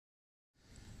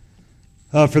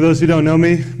For those who don't know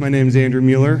me, my name is Andrew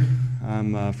Mueller.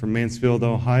 I'm from Mansfield,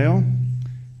 Ohio,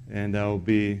 and I'll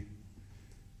be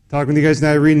talking with you guys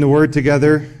tonight, reading the Word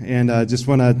together, and I just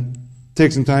want to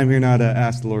take some time here now to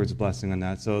ask the Lord's blessing on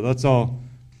that. So let's all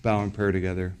bow in prayer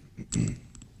together.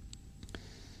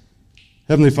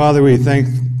 Heavenly Father, we thank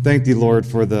Thee, Lord,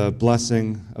 for the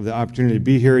blessing of the opportunity to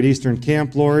be here at Eastern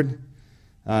Camp, Lord,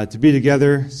 to be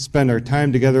together, spend our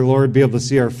time together, Lord, be able to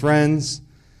see our friends,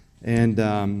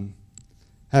 and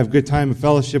have a good time of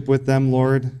fellowship with them,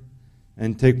 Lord,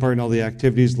 and take part in all the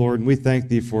activities, Lord. And we thank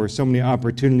Thee for so many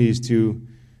opportunities to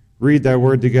read Thy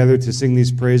Word together, to sing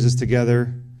these praises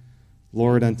together,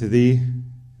 Lord, unto Thee. And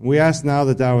we ask now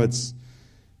that Thou wouldst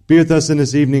be with us in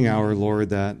this evening hour,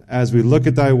 Lord, that as we look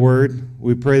at Thy Word,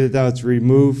 we pray that Thou wouldst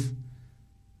remove,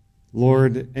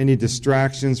 Lord, any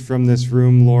distractions from this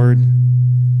room, Lord,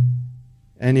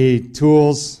 any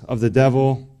tools of the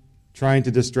devil trying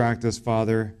to distract us,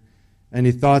 Father,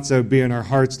 any thoughts that would be in our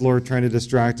hearts, Lord, trying to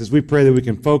distract us. We pray that we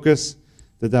can focus,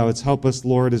 that Thou wouldst help us,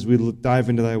 Lord, as we dive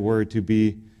into Thy Word to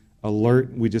be alert.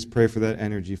 We just pray for that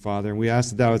energy, Father. And we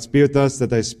ask that Thou wouldst be with us, that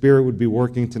Thy Spirit would be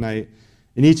working tonight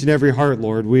in each and every heart,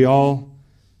 Lord. We all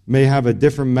may have a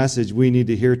different message we need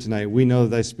to hear tonight. We know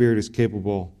that Thy Spirit is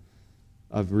capable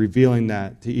of revealing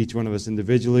that to each one of us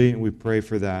individually, and we pray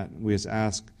for that. We just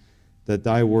ask that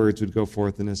Thy words would go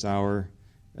forth in this hour,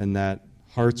 and that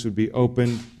hearts would be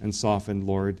opened and softened,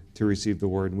 Lord, to receive the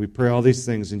Word. And we pray all these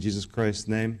things in Jesus Christ's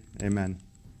name. Amen.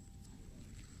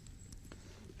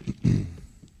 I'd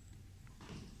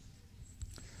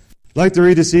like to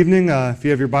read this evening, if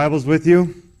you have your Bibles with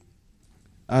you,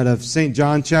 out of St.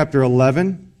 John chapter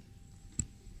 11.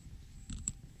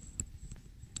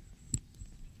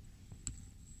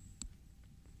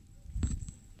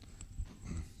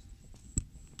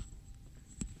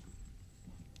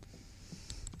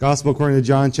 Gospel according to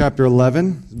John chapter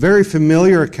 11. Very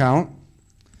familiar account.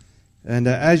 And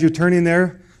as you're turning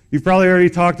there, you've probably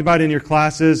already talked about in your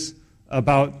classes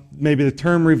about maybe the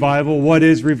term revival. What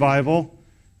is revival?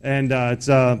 And it's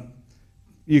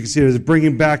you can see it as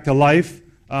bringing back to life.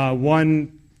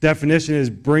 One definition is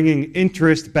bringing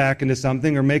interest back into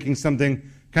something or making something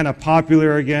kind of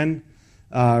popular again.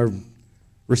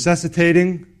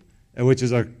 Resuscitating, which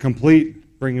is a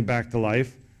complete bringing back to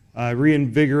life.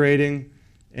 Reinvigorating.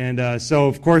 And so,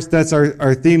 of course, that's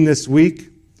our theme this week.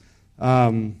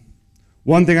 One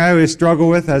thing I always struggle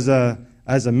with as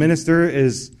a minister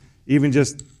is even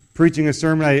just preaching a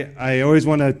sermon. I always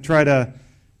want to try to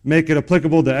make it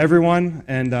applicable to everyone,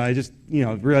 and I just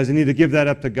realize I need to give that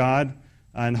up to God.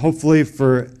 And hopefully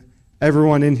for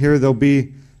everyone in here, there'll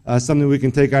be something we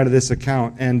can take out of this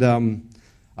account. And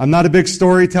I'm not a big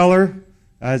storyteller,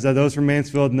 as those from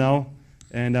Mansfield know,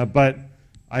 but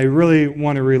I really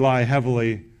want to rely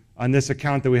heavily on this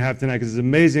account that we have tonight because there's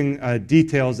amazing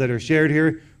details that are shared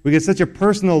here. We get such a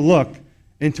personal look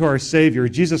into our Savior,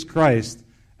 Jesus Christ,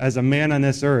 as a man on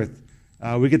this earth.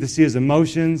 We get to see His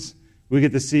emotions. We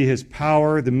get to see His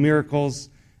power, the miracles.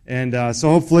 And so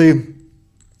hopefully,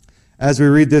 as we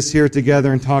read this here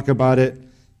together and talk about it,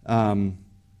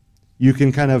 you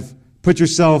can kind of put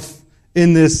yourself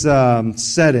in this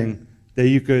setting that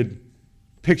you could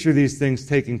picture these things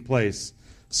taking place.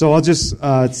 So I'll just,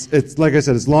 it's like I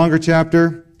said, it's a longer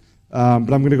chapter, but I'm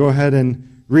going to go ahead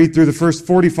and read through the first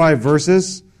 45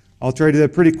 verses. I'll try to do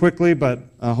that pretty quickly, but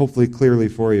hopefully clearly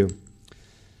for you.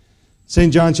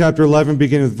 St. John chapter 11,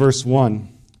 beginning with verse 1.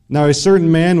 Now a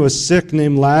certain man was sick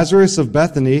named Lazarus of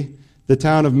Bethany, the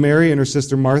town of Mary and her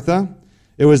sister Martha.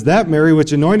 It was that Mary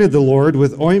which anointed the Lord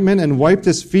with ointment and wiped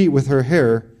His feet with her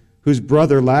hair, whose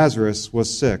brother Lazarus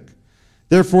was sick.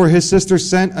 Therefore his sister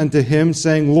sent unto him,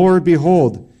 saying, Lord,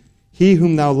 behold, he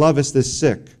whom thou lovest is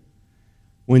sick.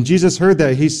 When Jesus heard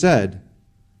that, he said,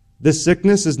 This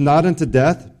sickness is not unto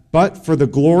death, but for the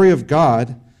glory of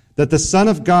God, that the Son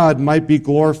of God might be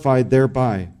glorified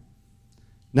thereby.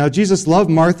 Now Jesus loved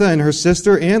Martha and her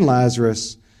sister and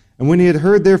Lazarus. And when he had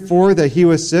heard therefore that he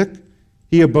was sick,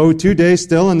 he abode 2 days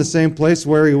still in the same place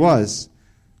where he was.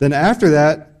 Then after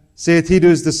that saith he to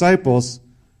his disciples,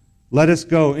 Let us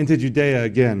go into Judea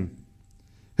again.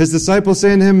 His disciples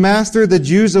say unto him, Master, the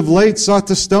Jews of late sought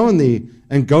to stone thee,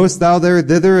 and goest thou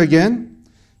thither again?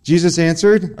 Jesus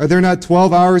answered, Are there not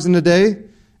 12 hours in the day?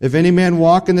 If any man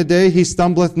walk in the day, he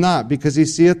stumbleth not, because he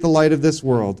seeth the light of this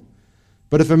world.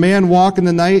 But if a man walk in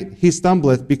the night, he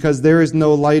stumbleth, because there is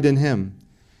no light in him.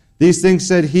 These things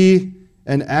said he,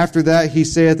 and after that he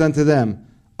saith unto them,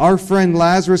 Our friend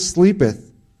Lazarus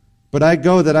sleepeth, but I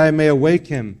go that I may awake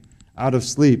him out of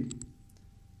sleep.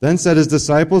 Then said his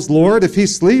disciples, Lord, if he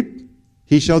sleep,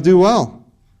 he shall do well.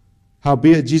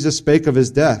 Howbeit Jesus spake of his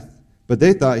death, but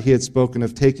they thought he had spoken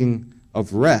of taking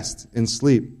of rest in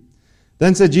sleep.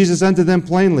 Then said Jesus unto them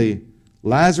plainly,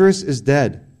 Lazarus is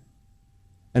dead.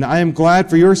 And I am glad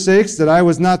for your sakes that I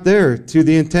was not there, to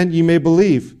the intent ye may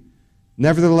believe.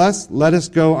 Nevertheless, let us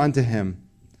go unto him.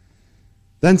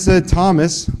 Then said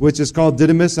Thomas, which is called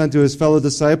Didymus, unto his fellow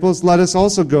disciples, Let us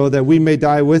also go, that we may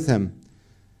die with him.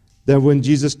 Then when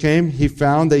Jesus came, he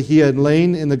found that he had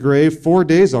lain in the grave 4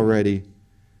 days already.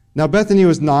 Now Bethany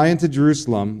was nigh unto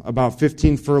Jerusalem, about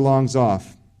 15 furlongs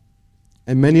off.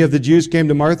 And many of the Jews came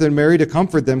to Martha and Mary to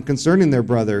comfort them concerning their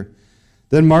brother.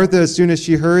 Then Martha, as soon as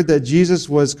she heard that Jesus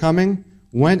was coming,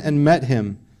 went and met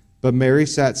him, but Mary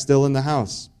sat still in the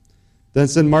house. Then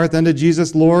said Martha unto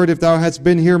Jesus, Lord, if thou hadst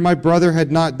been here, my brother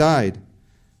had not died.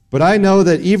 But I know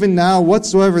that even now,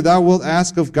 whatsoever thou wilt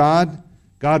ask of God,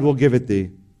 God will give it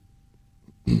thee.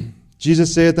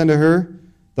 Jesus saith unto her,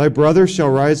 Thy brother shall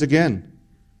rise again.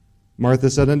 Martha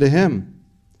said unto him,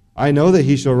 I know that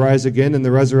he shall rise again in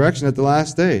the resurrection at the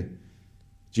last day.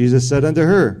 Jesus said unto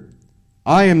her,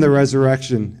 I am the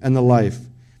resurrection and the life.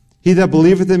 He that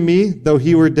believeth in me, though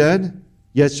he were dead,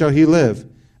 yet shall he live.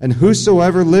 And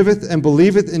whosoever liveth and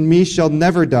believeth in me shall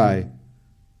never die.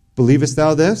 Believest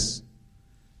thou this?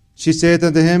 She saith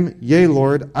unto him, Yea,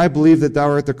 Lord, I believe that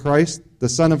thou art the Christ, the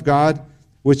Son of God,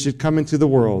 which should come into the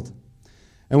world.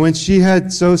 And when she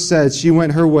had so said, she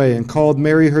went her way, and called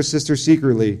Mary her sister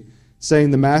secretly, saying,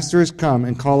 The Master is come,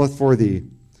 and calleth for thee.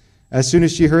 As soon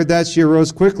as she heard that, she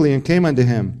arose quickly, and came unto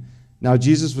him. Now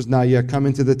Jesus was not yet come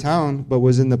into the town, but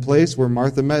was in the place where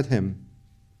Martha met him.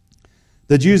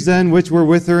 The Jews then, which were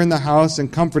with her in the house,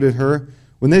 and comforted her,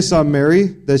 when they saw Mary,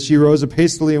 that she rose up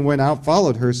hastily and went out,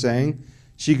 followed her, saying,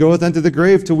 She goeth unto the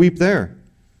grave to weep there.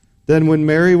 Then when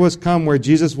Mary was come where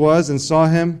Jesus was, and saw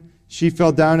him, she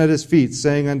fell down at his feet,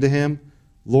 saying unto him,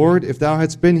 Lord, if thou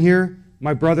hadst been here,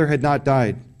 my brother had not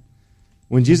died.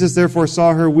 When Jesus therefore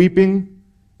saw her weeping,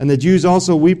 and the Jews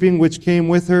also weeping which came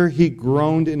with her, he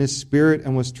groaned in his spirit,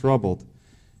 and was troubled,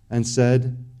 and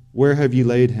said, Where have ye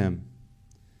laid him?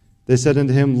 They said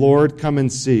unto him, Lord, come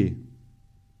and see.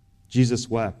 Jesus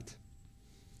wept.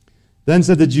 Then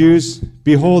said the Jews,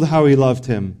 Behold how he loved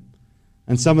him.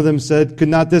 And some of them said, Could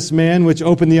not this man which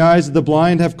opened the eyes of the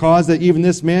blind have caused that even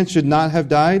this man should not have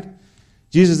died?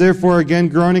 Jesus therefore, again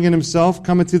groaning in himself,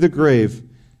 cometh to the grave.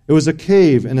 It was a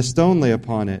cave, and a stone lay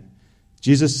upon it.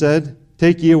 Jesus said,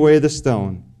 Take ye away the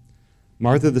stone.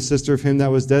 Martha, the sister of him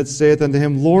that was dead, saith unto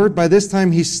him, Lord, by this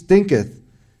time he stinketh,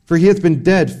 for he hath been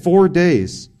dead 4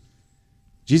 days.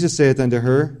 Jesus saith unto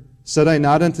her, Said I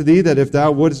not unto thee that if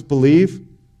thou wouldest believe,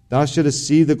 thou shouldest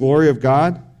see the glory of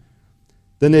God?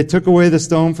 Then they took away the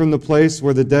stone from the place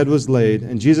where the dead was laid,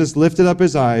 and Jesus lifted up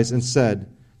his eyes and said,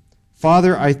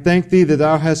 Father, I thank thee that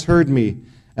thou hast heard me,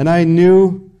 and I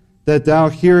knew that thou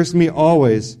hearest me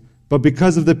always. But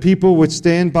because of the people which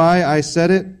stand by, I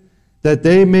said it, that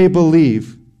they may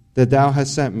believe that thou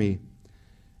hast sent me.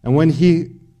 And when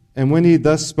he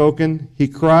thus spoken, he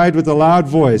cried with a loud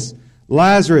voice,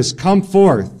 Lazarus, come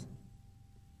forth.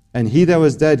 And he that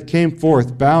was dead came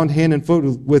forth, bound hand and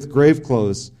foot with grave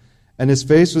clothes, and his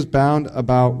face was bound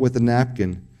about with a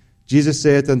napkin. Jesus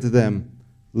saith unto them,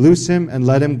 Loose him and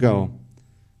let him go.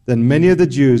 Then many of the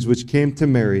Jews which came to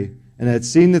Mary, and had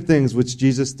seen the things which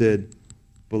Jesus did,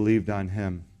 believed on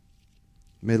him.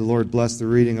 May the Lord bless the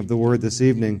reading of the word this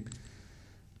evening.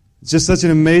 It's just such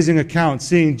an amazing account,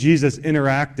 seeing Jesus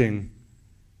interacting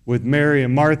with Mary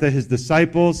and Martha, his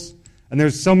disciples. And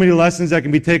there's so many lessons that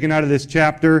can be taken out of this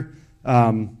chapter.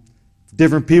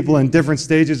 Different people in different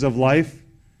stages of life.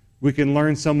 We can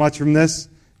learn so much from this.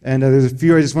 And there's a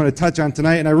few I just want to touch on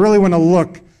tonight. And I really want to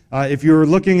look, if you're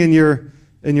looking in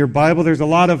your Bible, there's a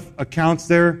lot of accounts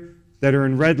there that are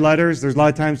in red letters. There's a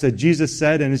lot of times that Jesus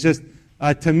said, and it's just,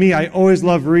 to me, I always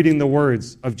love reading the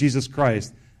words of Jesus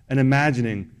Christ and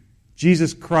imagining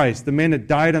Jesus Christ, the man that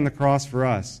died on the cross for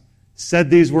us, said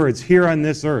these words here on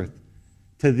this earth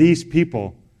to these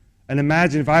people. And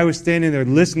imagine if I was standing there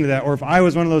listening to that, or if I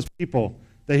was one of those people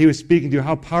that he was speaking to,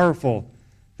 how powerful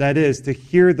that is to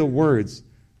hear the words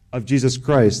of Jesus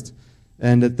Christ.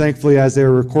 And thankfully, as they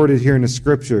are recorded here in the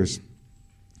Scriptures.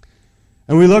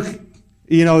 And we look,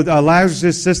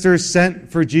 Lazarus' sisters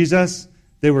sent for Jesus.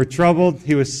 They were troubled.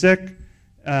 He was sick.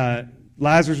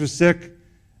 Lazarus was sick.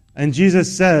 And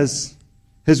Jesus says,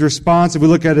 his response, if we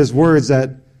look at his words, that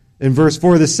in verse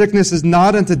 4, the sickness is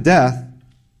not unto death,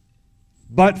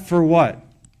 but for what?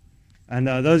 And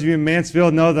those of you in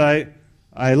Mansfield know that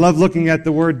I love looking at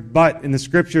the word but in the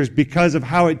Scriptures because of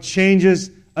how it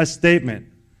changes a statement,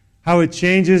 how it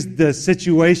changes the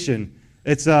situation.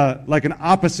 It's like an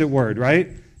opposite word,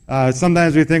 right?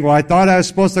 Sometimes we think, well, I thought I was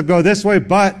supposed to go this way,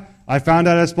 but I found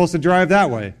out I was supposed to drive that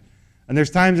way. And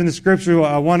there's times in the Scripture,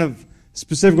 one of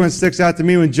specific one sticks out to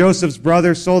me when Joseph's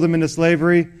brothers sold him into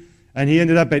slavery, and he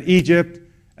ended up at Egypt,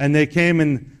 and they came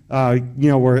and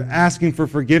were asking for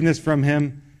forgiveness from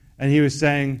him, and he was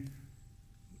saying,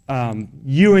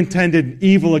 you intended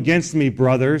evil against me,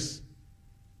 brothers,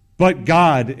 but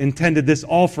God intended this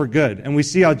all for good. And we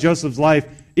see how Joseph's life,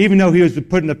 even though he was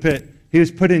put in a pit, he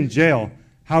was put in jail,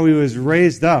 how he was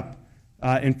raised up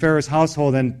in Pharaoh's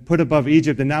household and put above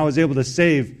Egypt, and now is able to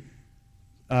save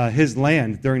his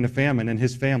land during the famine and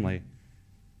his family.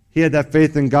 He had that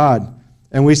faith in God.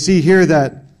 And we see here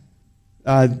that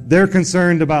they're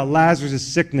concerned about Lazarus'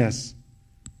 sickness.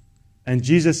 And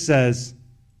Jesus says,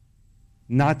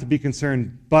 not to be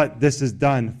concerned, but this is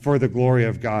done for the glory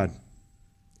of God,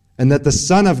 and that the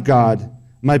Son of God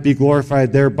might be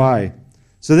glorified thereby.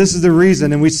 So this is the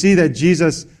reason, and we see that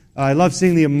Jesus, I love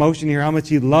seeing the emotion here, how much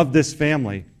he loved this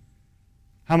family,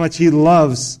 how much he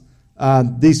loves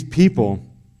these people,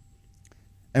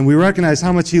 and we recognize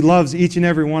how much he loves each and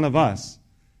every one of us.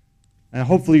 And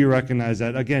hopefully you recognize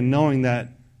that, again, knowing that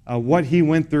what he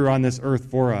went through on this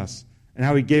earth for us, and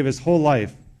how he gave his whole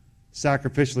life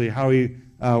sacrificially, how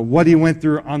what he went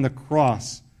through on the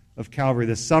cross of Calvary,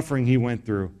 the suffering he went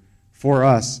through for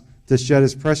us to shed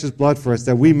his precious blood for us,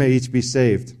 that we may each be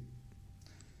saved.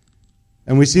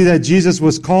 And we see that Jesus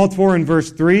was called for in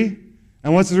verse 3.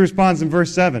 And what's his response in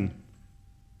verse 7?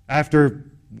 After,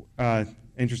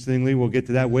 interestingly, we'll get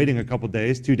to that, waiting a couple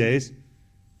days, 2 days.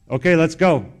 Okay, let's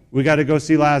go. We got to go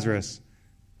see Lazarus.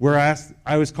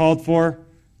 I was called for.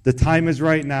 The time is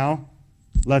right now.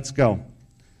 Let's go.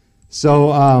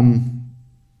 So,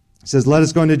 it says, let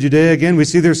us go into Judea again. We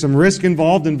see there's some risk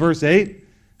involved in verse 8.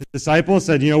 The disciples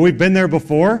said, we've been there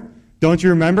before. Don't you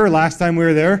remember last time we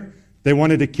were there? They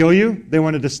wanted to kill you. They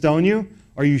wanted to stone you.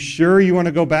 Are you sure you want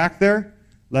to go back there?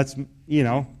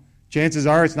 Chances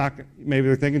are it's not, maybe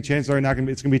they're thinking chances are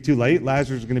it's going to be too late.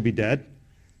 Lazarus is going to be dead.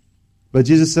 But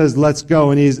Jesus says, let's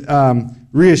go. And he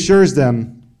reassures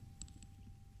them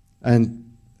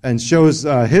and shows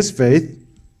his faith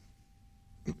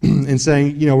in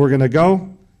saying, we're going to go.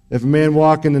 If a man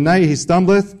walk in the night, he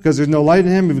stumbleth, because there's no light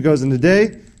in him. If he goes in the day,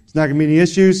 it's not going to be any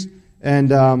issues.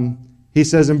 And he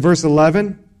says in verse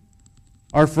 11,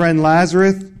 our friend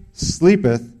Lazarus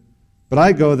sleepeth, but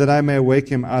I go that I may awake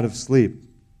him out of sleep.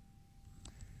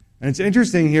 And it's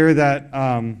interesting here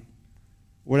that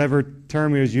whatever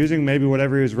term he was using, maybe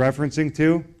whatever he was referencing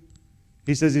to,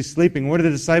 he says he's sleeping. What did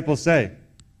the disciples say?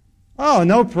 Oh,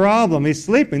 no problem. He's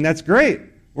sleeping. That's great.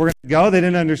 We're going to go. They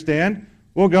didn't understand.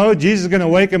 We'll go. Jesus is going to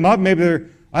wake him up. Maybe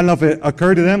I don't know if it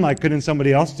occurred to them, couldn't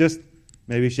somebody else just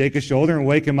maybe shake his shoulder and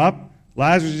wake him up?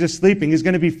 Lazarus is just sleeping. He's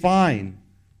going to be fine.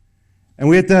 And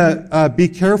we have to be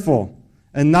careful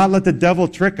and not let the devil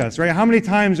trick us, right? How many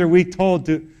times are we told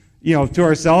to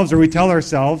ourselves, or we tell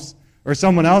ourselves, or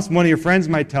someone else, one of your friends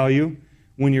might tell you,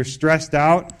 when you're stressed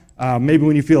out, maybe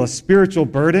when you feel a spiritual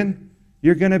burden,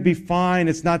 you're going to be fine.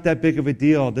 It's not that big of a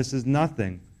deal. This is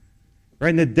nothing. Right?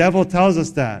 And the devil tells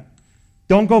us that.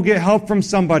 Don't go get help from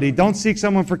somebody. Don't seek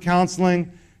someone for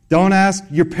counseling. Don't ask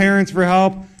your parents for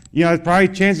help. Probably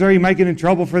chances are you might get in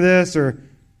trouble for this, or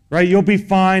right, you'll be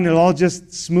fine. It'll all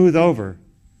just smooth over.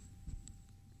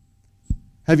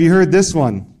 Have you heard this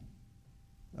one?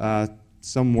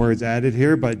 Some words added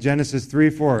here, but Genesis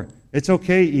 3:4. It's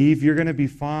okay, Eve. You're going to be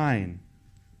fine.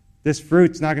 This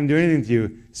fruit's not going to do anything to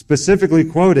you. Specifically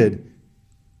quoted,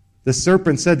 the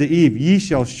serpent said to Eve, ye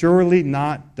shall surely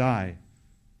not die.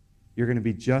 You're going to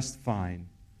be just fine.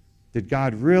 Did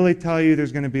God really tell you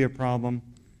there's going to be a problem?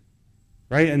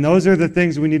 Right? And those are the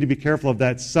things we need to be careful of.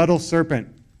 That subtle serpent,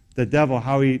 the devil,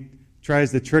 how he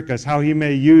tries to trick us, how he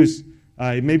may use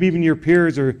maybe even your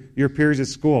peers or your peers at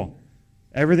school.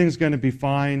 Everything's going to be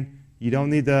fine. You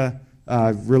don't need to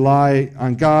rely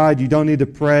on God. You don't need to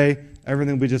pray.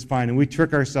 Everything will be just fine. And we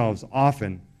trick ourselves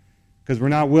often because we're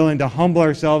not willing to humble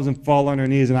ourselves and fall on our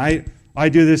knees. And I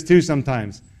do this too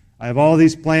sometimes. I have all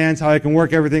these plans, how I can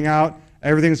work everything out.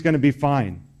 Everything's going to be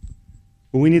fine.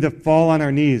 But we need to fall on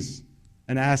our knees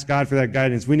and ask God for that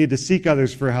guidance. We need to seek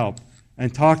others for help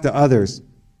and talk to others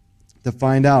to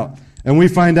find out. And we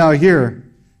find out here,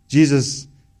 Jesus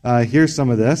hears some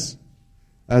of this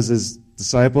as his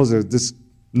disciples are this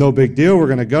no big deal. We're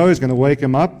going to go. He's going to wake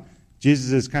him up.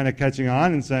 Jesus is kind of catching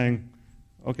on and saying,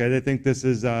 okay, they think this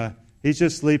is, he's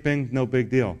just sleeping, no big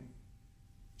deal.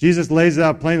 Jesus lays it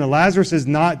out plainly. Lazarus is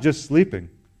not just sleeping.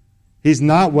 He's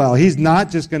not well. He's not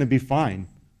just going to be fine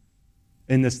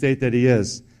in the state that he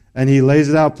is. And he lays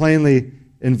it out plainly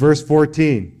in verse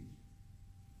 14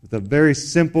 with a very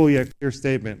simple yet clear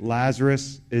statement.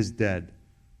 Lazarus is dead.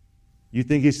 You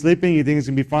think he's sleeping? You think he's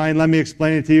going to be fine? Let me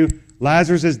explain it to you.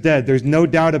 Lazarus is dead. There's no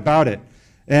doubt about it.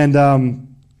 And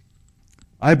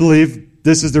I believe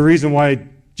this is the reason why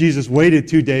Jesus waited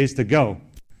 2 days to go.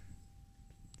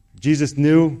 Jesus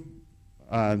knew,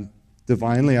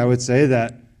 divinely, I would say,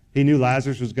 that he knew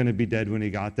Lazarus was going to be dead when he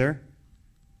got there.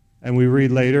 And we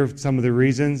read later some of the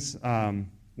reasons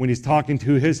when he's talking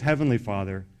to his heavenly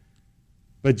Father.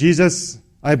 But Jesus,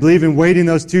 I believe, in waiting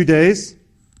those 2 days,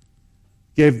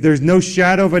 there's no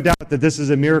shadow of a doubt that this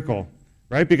is a miracle,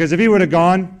 right? Because if he would have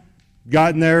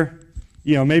gotten there,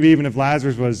 maybe even if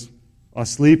Lazarus was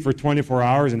asleep for 24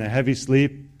 hours in a heavy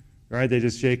sleep, right? They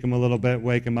just shake him a little bit,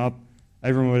 wake him up.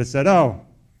 Everyone would have said, oh,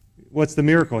 what's the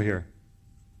miracle here?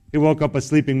 He woke up a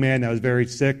sleeping man that was very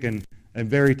sick and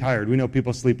very tired. We know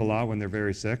people sleep a lot when they're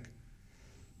very sick.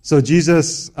 So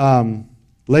Jesus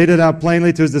laid it out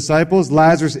plainly to his disciples.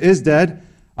 Lazarus is dead.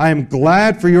 I am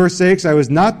glad for your sakes I was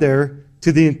not there,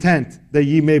 to the intent that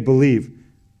ye may believe.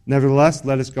 Nevertheless,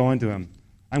 let us go unto him.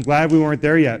 I'm glad we weren't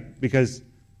there yet, because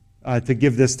to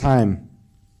give this time,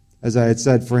 as I had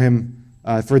said, for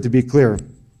it to be clear.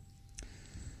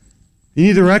 You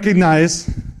need to recognize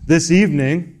this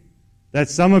evening that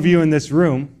some of you in this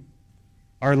room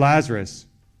are Lazarus,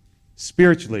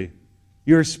 spiritually.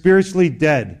 You're spiritually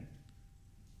dead.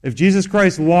 If Jesus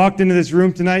Christ walked into this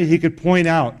room tonight, he could point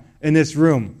out in this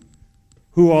room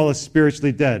who all is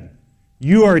spiritually dead.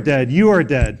 You are dead. You are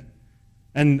dead.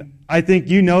 And I think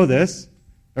you know this,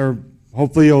 or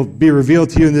hopefully it'll be revealed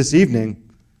to you in this evening,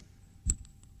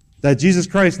 that Jesus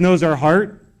Christ knows our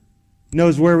heart,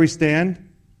 knows where we stand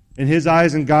in his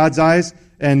eyes and God's eyes,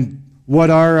 and what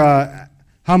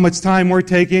how much time we're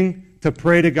taking to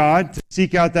pray to God, to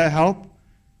seek out that help,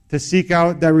 to seek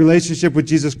out that relationship with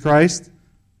Jesus Christ.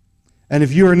 And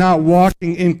if you are not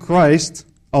walking in Christ,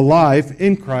 alive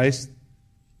in Christ,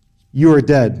 you are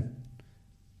dead.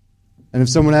 And if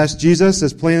someone asked Jesus,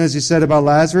 as plain as he said about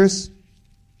Lazarus,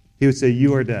 he would say,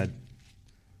 you are dead.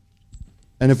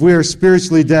 And if we are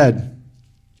spiritually dead,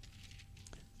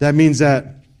 that means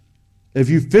that if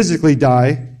you physically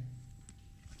die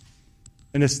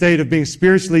in a state of being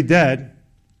spiritually dead,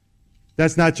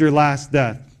 that's not your last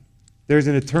death. There's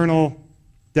an eternal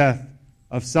death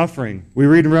of suffering. We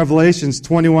read in Revelations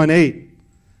 21:8,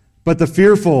 but the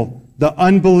fearful, the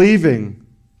unbelieving,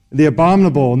 the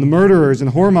abominable, and the murderers,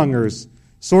 and whoremongers,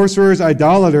 sorcerers,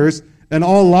 idolaters, and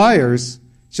all liars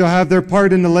shall have their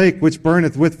part in the lake which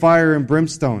burneth with fire and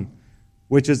brimstone,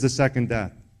 which is the second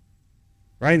death.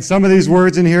 Right? And some of these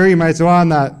words in here, you might say,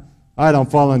 well, I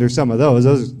don't fall under some of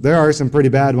those. There are some pretty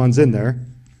bad ones in there.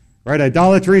 Right?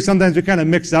 Idolatry, sometimes we kind of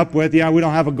mix up with, we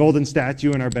don't have a golden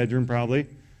statue in our bedroom probably.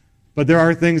 But there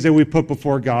are things that we put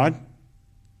before God,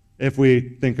 if we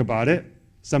think about it.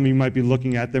 Some of you might be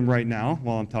looking at them right now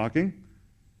while I'm talking.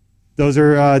 Those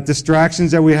are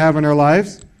distractions that we have in our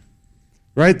lives.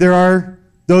 Right? There are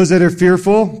those that are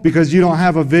fearful because you don't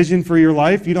have a vision for your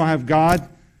life. You don't have God,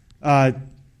 that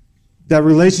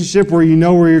relationship where you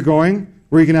know where you're going,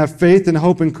 where you can have faith and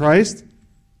hope in Christ.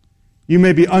 You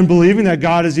may be unbelieving that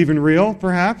God is even real,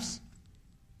 perhaps.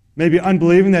 Maybe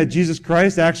unbelieving that Jesus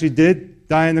Christ actually did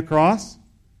die on the cross,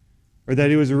 or that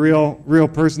he was a real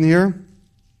person here.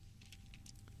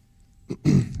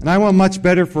 And I want much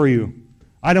better for you.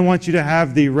 I don't want you to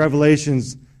have the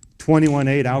Revelations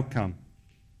 21:8 outcome,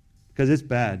 because it's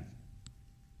bad.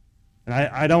 And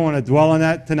I don't want to dwell on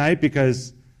that tonight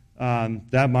because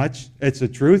that much. It's the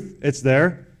truth. It's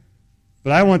there.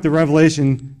 But I want the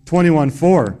Revelation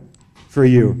 21:4 for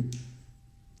you.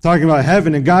 Talking about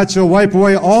heaven, and God shall wipe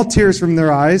away all tears from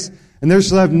their eyes, and there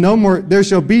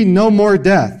shall be no more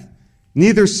death,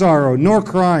 neither sorrow nor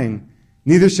crying,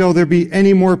 neither shall there be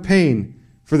any more pain,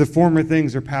 for the former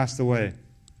things are passed away.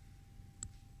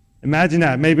 Imagine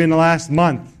that. Maybe in the last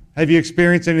month, have you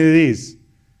experienced any of these?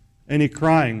 Any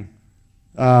crying?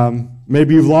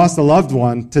 Maybe you've lost a loved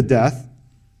one to death,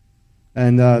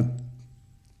 and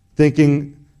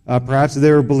thinking perhaps they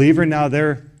were a believer, now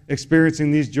they're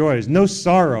experiencing these joys. No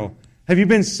sorrow. Have you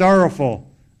been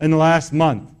sorrowful in the last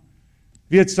month? Have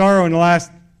you had sorrow in the last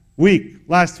week,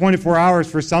 last 24 hours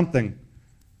for something?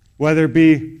 Whether it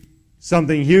be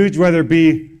something huge, whether it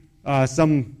be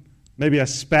maybe a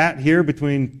spat here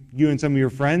between you and some of your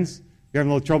friends you're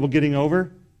having a little trouble getting over?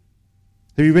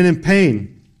 Have you been in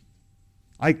pain?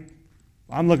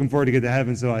 I'm looking forward to get to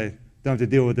heaven so I don't have to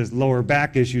deal with this lower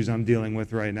back issues I'm dealing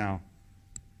with right now.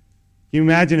 Can you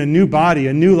imagine a new body,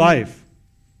 a new life,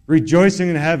 rejoicing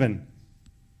in heaven,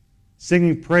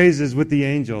 singing praises with the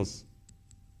angels,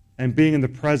 and being in the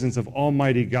presence of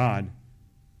Almighty God,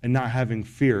 and not having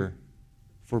fear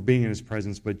for being in his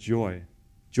presence, but joy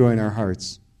in our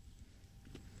hearts.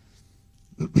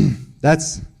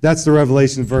 That's the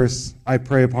Revelation verse I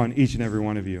pray upon each and every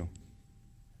one of you.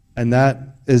 And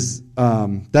that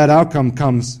that outcome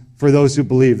comes for those who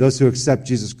believe, those who accept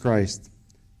Jesus Christ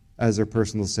as their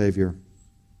personal Savior.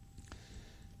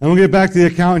 And we'll get back to the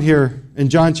account here in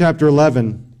John chapter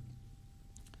 11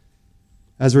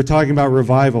 as we're talking about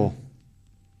revival.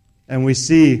 And we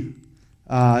see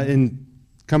in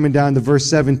coming down to verse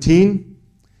 17,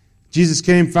 Jesus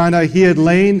came, found out he had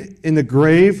lain in the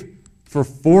grave for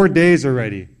 4 days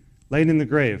already. Lain in the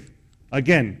grave.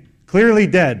 Again, clearly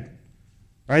dead.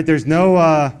 Right? There's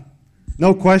no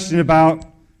question about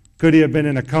could he have been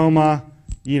in a coma.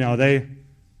 You know, they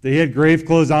had grave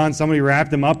clothes on. Somebody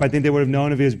wrapped him up. I think they would have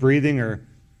known if he was breathing or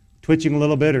twitching a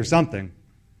little bit or something.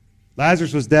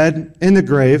 Lazarus was dead in the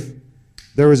grave.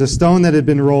 There was a stone that had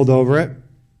been rolled over it.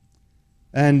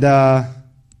 And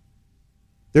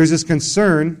there's this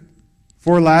concern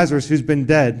for Lazarus who's been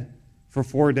dead for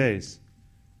 4 days.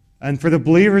 And for the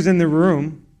believers in the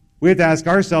room, we have to ask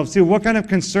ourselves too, what kind of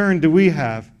concern do we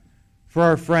have for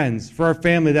our friends, for our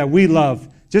family that we love,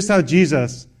 just how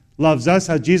Jesus loves us,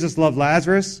 how Jesus loved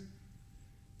Lazarus?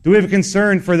 Do we have a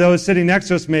concern for those sitting next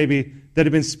to us maybe that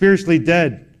have been spiritually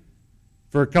dead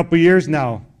for a couple years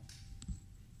now?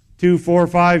 2, 4,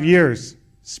 5 years,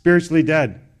 spiritually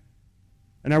dead.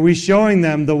 And are we showing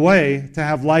them the way to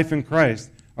have life in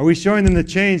Christ? Are we showing them the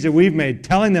change that we've made,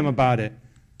 telling them about it,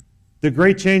 the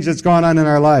great change that's gone on in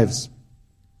our lives?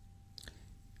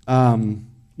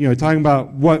 Talking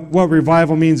about what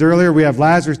revival means earlier, we have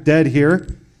Lazarus dead here.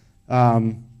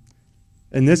 In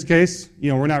this case,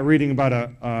 we're not reading about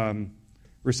a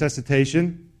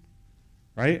resuscitation,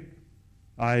 right?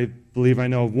 I believe I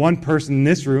know of one person in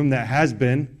this room that has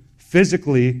been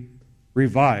physically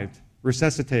revived,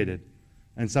 resuscitated.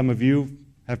 And some of you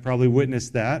have probably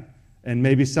witnessed that. And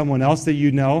maybe someone else that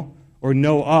you know or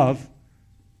know of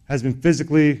has been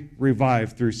physically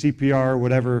revived through CPR or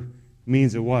whatever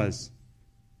means it was.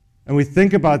 And we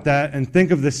think about that and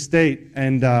think of the state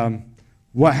and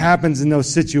what happens in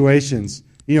those situations.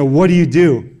 What do you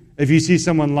do if you see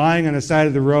someone lying on the side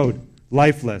of the road,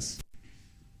 lifeless?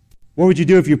 What would you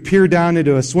do if you peer down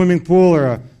into a swimming pool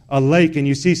or a lake and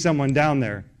you see someone down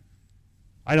there?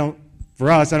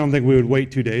 For us, I don't think we would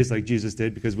wait 2 days like Jesus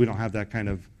did because we don't have that kind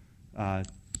of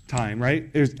time, right?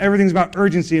 Everything's about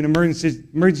urgency in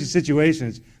emergency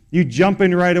situations. You jump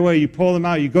in right away. You pull them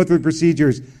out. You go through the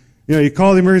procedures. You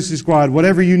call the emergency squad.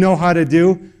 Whatever you know how to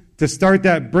do to start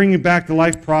that bringing back to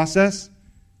life process,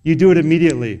 you do it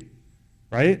immediately,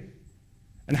 right?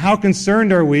 And how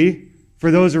concerned are we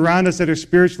for those around us that are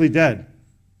spiritually dead?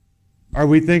 Are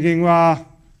we thinking, well,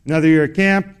 another year at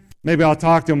camp, maybe I'll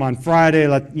talk to them on Friday,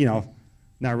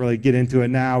 not really get into it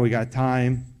now, we got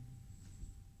time.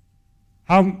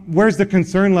 Where's the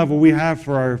concern level we have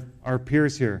for our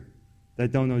peers here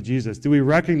that don't know Jesus? Do we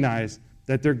recognize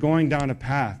that they're going down a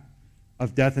path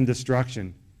of death and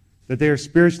destruction, that they are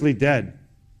spiritually dead?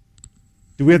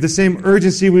 Do we have the same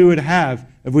urgency we would have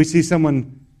if we see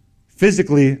someone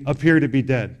physically appear to be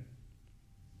dead?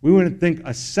 We wouldn't think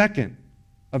a second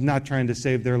of not trying to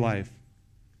save their life.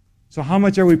 So how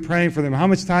much are we praying for them? How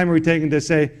much time are we taking to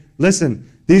say,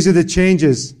 listen, these are the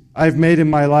changes I've made in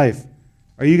my life.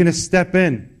 Are you going to step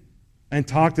in and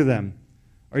talk to them?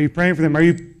 Are you praying for them? Are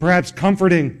you perhaps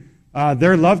comforting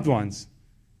their loved ones?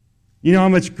 You know how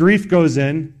much grief goes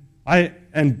in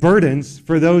and burdens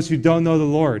for those who don't know the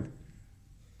Lord.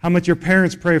 How much your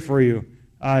parents pray for you,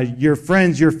 your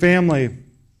friends, your family.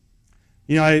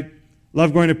 I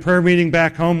love going to prayer meeting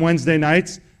back home Wednesday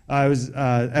nights. I was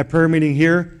at prayer meeting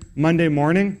here Monday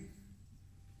morning.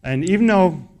 And even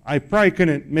though I probably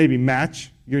couldn't maybe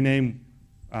match your name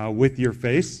with your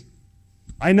face,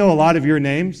 I know a lot of your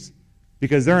names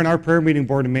because they're on our prayer meeting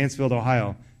board in Mansfield,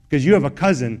 Ohio. Because you have a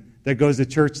cousin that goes to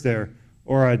church there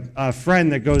or a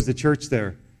friend that goes to church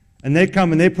there. And they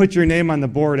come and they put your name on the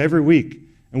board every week.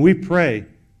 And we pray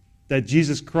that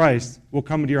Jesus Christ will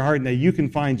come into your heart and that you can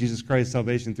find Jesus Christ's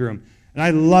salvation through him. And I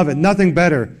love it. Nothing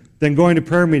better than going to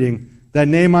prayer meeting, that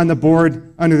name on the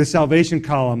board under the salvation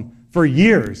column for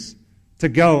years to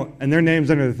go, and their name's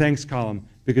under the thanks column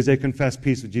because they confess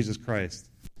peace with Jesus Christ.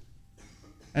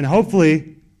 And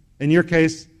hopefully, in your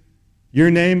case,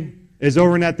 your name is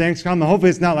over in that thanks column. Hopefully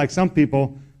it's not like some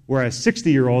people where as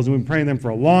 60-year-olds, and we've been praying them for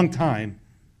a long time,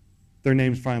 their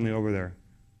name's finally over there.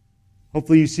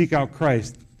 Hopefully you seek out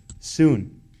Christ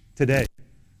soon, today.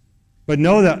 But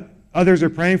know that others are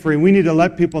praying for you. We need to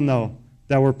let people know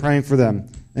that we're praying for them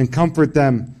and comfort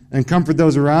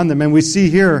those around them. And we see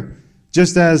here,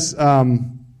 just as it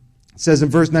says in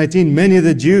verse 19, many of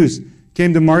the Jews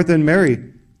came to Martha and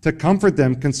Mary to comfort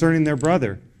them concerning their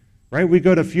brother. Right? We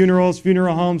go to funerals,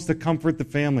 funeral homes to comfort the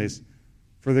families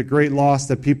for the great loss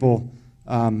that people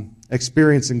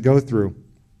experience and go through.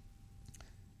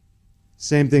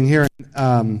 Same thing here.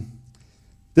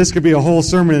 This could be a whole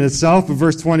sermon in itself. But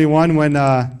verse 21, when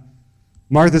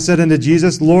Martha said unto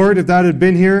Jesus, Lord, if thou had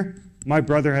been here, my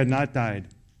brother had not died.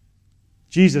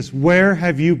 Jesus, where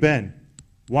have you been?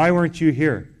 Why weren't you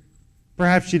here?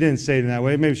 Perhaps she didn't say it in that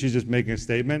way. Maybe she's just making a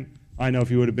statement. I know if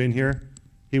he would have been here,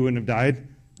 he wouldn't have died.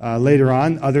 Later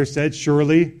on, others said,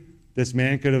 surely this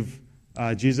man could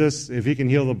have, Jesus, if he can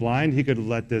heal the blind, he could have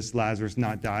let this Lazarus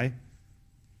not die.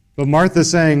 But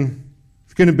Martha's saying,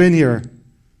 if he couldn't have been here,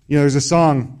 there's a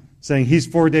song saying he's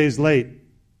 4 days late,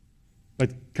 but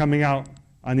coming out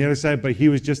on the other side, but he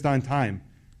was just on time,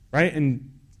 right? And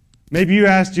maybe you've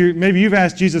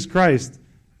asked Jesus Christ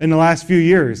in the last few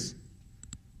years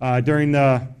during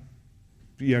the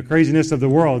craziness of the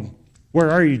world.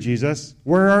 Where are you, Jesus?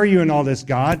 Where are you in all this,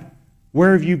 God?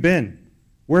 Where have you been?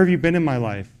 Where have you been in my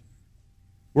life?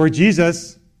 Where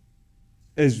Jesus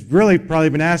has really probably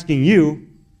been asking you,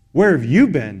 where have you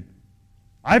been?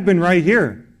 I've been right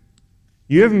here.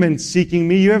 You haven't been seeking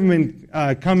me. You haven't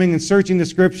been coming and searching the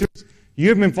Scriptures. You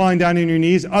haven't been falling down on your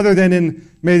knees, other than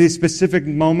in maybe these specific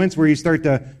moments where you start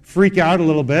to freak out a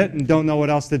little bit and don't know what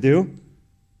else to do.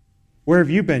 Where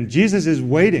have you been? Jesus is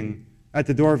waiting at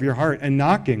the door of your heart and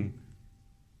knocking.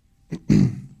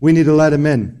 We need to let him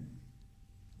in.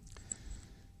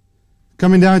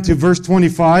 Coming down to verse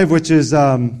 25, which is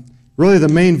really the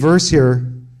main verse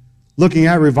here, looking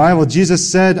at revival,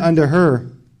 Jesus said unto her,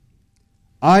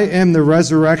 I am the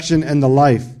resurrection and the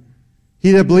life.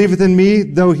 He that believeth in me,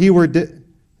 though he were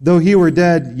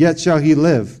dead, yet shall he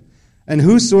live. And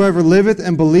whosoever liveth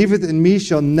and believeth in me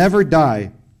shall never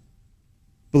die.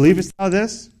 Believest thou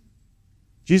this?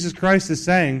 Jesus Christ is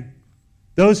saying,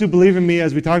 those who believe in me,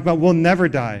 as we talked about, will never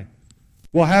die.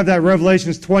 Will have that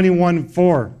Revelations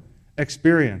 21:4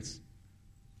 experience.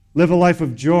 Live a life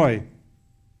of joy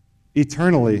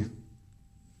eternally.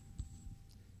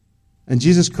 And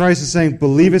Jesus Christ is saying,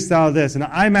 believest thou this? And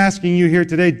I'm asking you here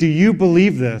today, do you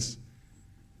believe this?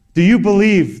 Do you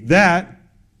believe that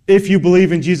if you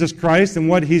believe in Jesus Christ and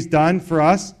what he's done for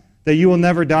us, that you will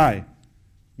never die?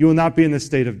 You will not be in the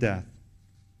state of death.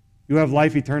 You have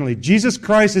life eternally. Jesus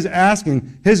Christ is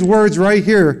asking, his words right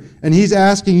here, and he's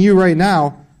asking you right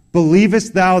now,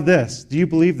 believest thou this? Do you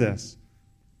believe this?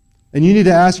 And you need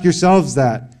to ask yourselves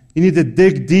that. You need to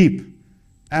dig deep.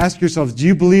 Ask yourselves, do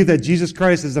you believe that Jesus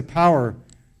Christ has the power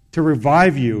to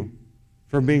revive you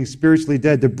from being spiritually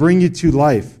dead, to bring you to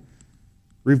life,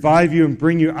 revive you and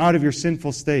bring you out of your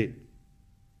sinful state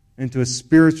into a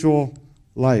spiritual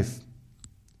life?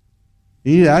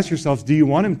 You need to ask yourselves, do you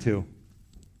want him to?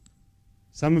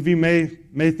 Some of you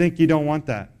may think you don't want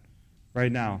that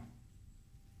right now.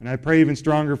 And I pray even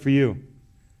stronger for you.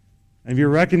 And if you're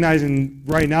recognizing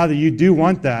right now that you do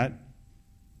want that,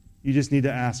 you just need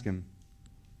to ask him.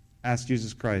 Ask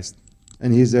Jesus Christ,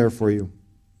 and he's there for you.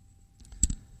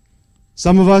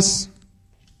 Some of us,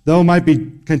 though, might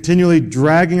be continually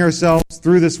dragging ourselves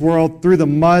through this world, through the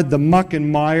mud, the muck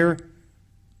and mire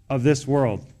of this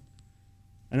world.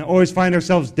 And always find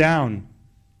ourselves down,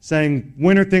 saying,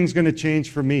 when are things going to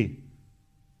change for me?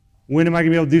 When am I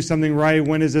going to be able to do something right?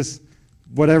 When is this,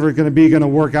 whatever going to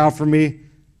work out for me?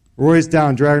 We're always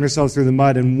down, dragging ourselves through the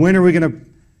mud. And when are we going to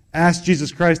ask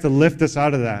Jesus Christ to lift us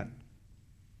out of that?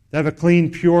 To have a clean,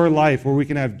 pure life where we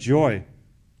can have joy,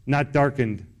 not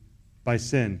darkened by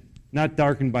sin, not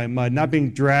darkened by mud, not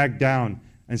being dragged down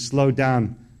and slowed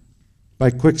down by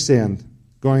quicksand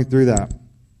going through that.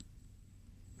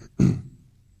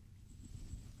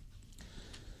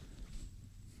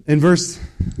 In verse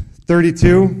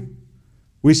 32,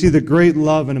 we see the great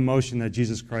love and emotion that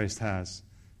Jesus Christ has.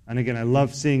 And again, I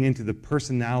love seeing into the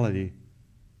personality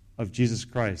of Jesus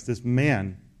Christ, this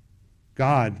man,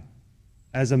 God,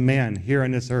 as a man here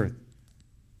on this earth,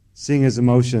 seeing his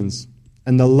emotions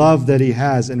and the love that he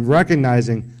has and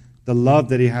recognizing the love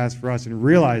that he has for us and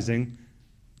realizing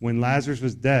when Lazarus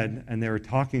was dead and they were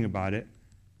talking about it,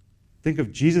 think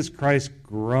of Jesus Christ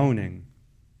groaning.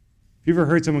 Have you ever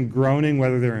heard someone groaning,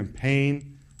 whether they're in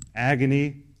pain,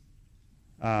 agony,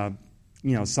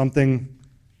 something?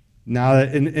 Now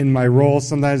that in my role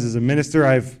sometimes as a minister,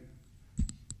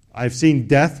 I've seen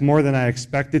death more than I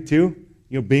expected to.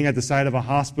 Being at the side of a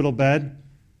hospital bed,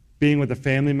 being with a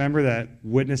family member that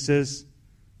witnesses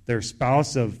their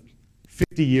spouse of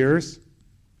 50 years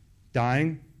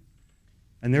dying.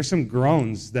 And there's some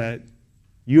groans that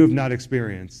you have not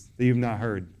experienced, that you've not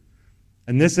heard.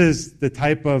 And this is the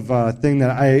type of thing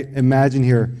that I imagine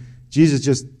here. Jesus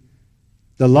just,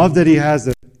 the love that he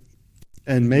has,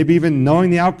 and maybe even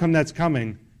knowing the outcome that's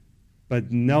coming, but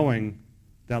knowing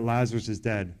that Lazarus is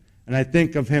dead. And I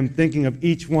think of him thinking of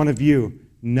each one of you,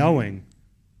 knowing,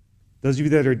 those of you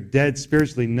that are dead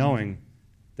spiritually, knowing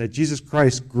that Jesus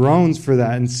Christ groans for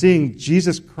that. And seeing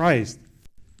Jesus Christ,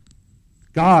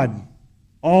 God,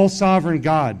 all-sovereign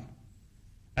God,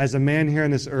 as a man here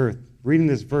on this earth, reading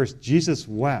this verse, Jesus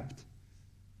wept.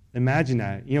 Imagine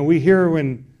that. We hear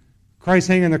when Christ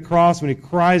hanging on the cross, when he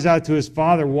cries out to his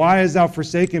Father, "Why hast thou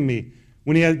forsaken me?"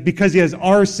 Because he has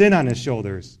our sin on his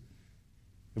shoulders.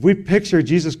 If we picture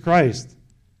Jesus Christ,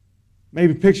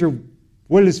 maybe picture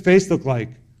what did his face look like?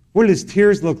 What did his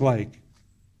tears look like?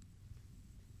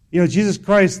 Jesus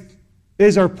Christ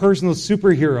is our personal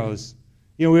superheroes.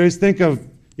 We always think of,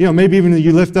 maybe even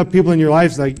you lift up people in your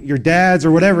lives, like your dads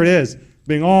or whatever it is,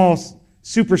 being all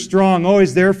super strong,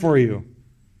 always there for you.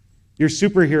 Your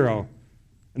superhero.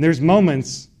 And there's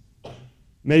moments,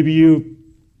 maybe you,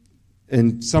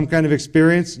 in some kind of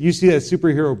experience, you see that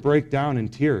superhero break down in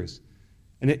tears.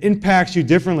 And it impacts you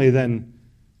differently than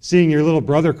seeing your little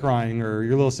brother crying or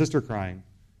your little sister crying.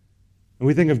 And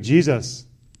we think of Jesus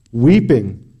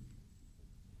weeping.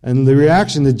 And the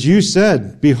reaction, the Jews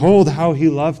said, "Behold how he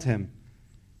loved him.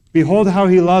 Behold how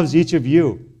he loves each of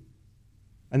you."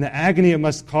 And the agony it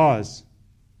must cause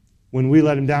when we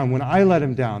let him down, when I let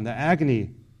him down, the agony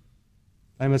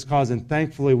that must cause. And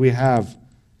thankfully we have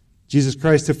Jesus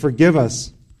Christ to forgive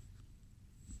us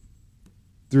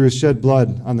through his shed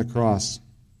blood on the cross.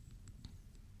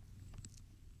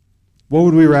 What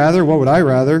would we rather? What would I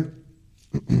rather?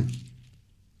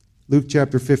 Luke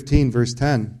chapter 15, verse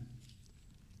 10.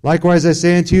 "Likewise I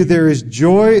say unto you, there is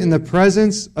joy in the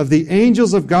presence of the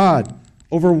angels of God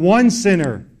over one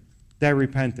sinner that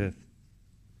repenteth."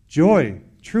 Joy,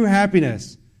 true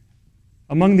happiness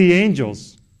among the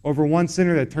angels over one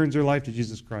sinner that turns their life to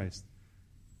Jesus Christ.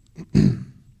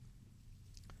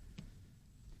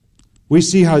 We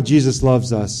see how Jesus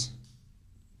loves us.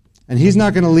 And he's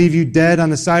not going to leave you dead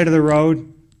on the side of the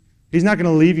road. He's not going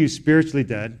to leave you spiritually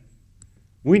dead.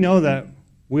 We know that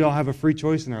we all have a free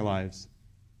choice in our lives.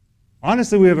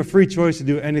 Honestly, we have a free choice to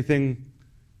do anything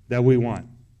that we want.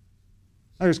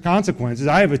 Now, there's consequences.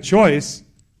 I have a choice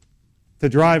to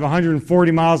drive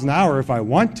 140 miles an hour if I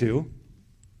want to.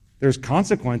 There's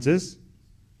consequences.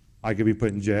 I could be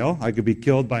put in jail. I could be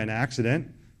killed by an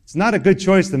accident. It's not a good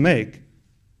choice to make.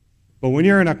 But when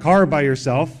you're in a car by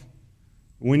yourself,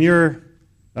 when you're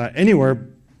anywhere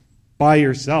by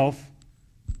yourself,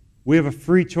 we have a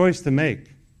free choice to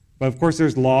make. But of course,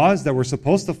 there's laws that we're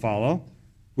supposed to follow.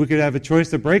 We could have a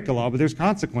choice to break a law, but there's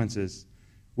consequences.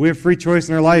 We have free choice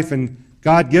in our life, and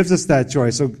God gives us that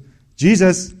choice. So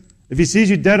Jesus, if he sees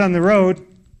you dead on the road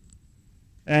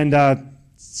and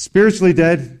spiritually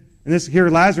dead, and this here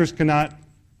Lazarus cannot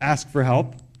ask for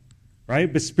help,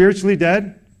 right? But spiritually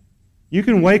dead, you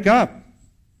can wake up.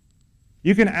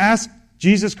 You can ask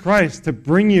Jesus Christ to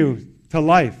bring you to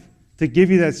life, to give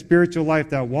you that spiritual life,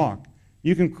 that walk.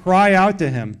 You can cry out to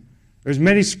him. There's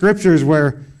many scriptures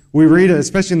where we read it,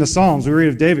 especially in the Psalms, we read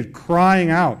of David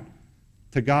crying out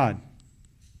to God.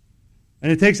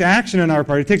 And it takes action on our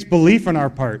part. It takes belief on our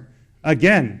part.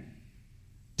 Again,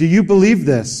 do you believe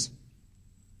this?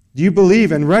 Do you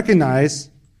believe and recognize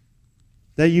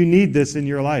that you need this in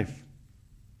your life?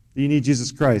 That you need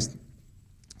Jesus Christ?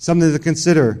 Something to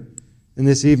consider in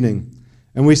this evening.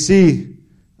 And we see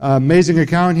an amazing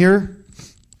account here.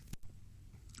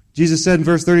 Jesus said in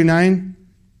verse 39,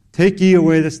 "Take ye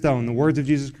away the stone," the words of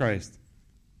Jesus Christ.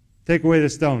 Take away the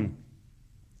stone.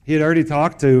 He had already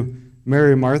talked to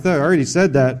Mary and Martha, already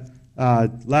said that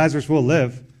Lazarus will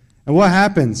live. And what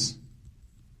happens?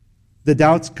 The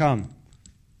doubts come.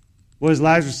 What does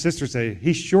Lazarus' sister say?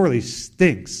 "He surely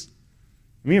stinks."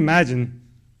 I mean, imagine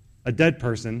a dead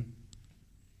person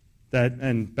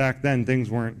and back then things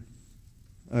were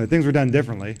done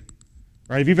differently.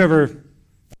 Right? If you've ever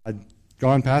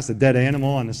gone past a dead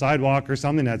animal on the sidewalk or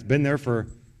something that's been there for,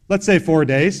 let's say, 4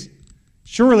 days,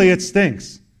 surely it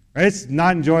stinks. Right? It's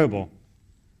not enjoyable.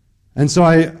 And so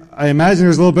I imagine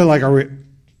there's a little bit like,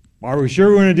 are we sure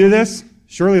we're going to do this?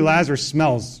 Surely Lazarus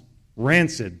smells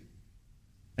rancid.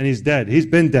 And he's dead. He's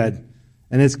been dead.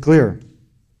 And it's clear.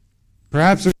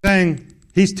 Perhaps they're saying,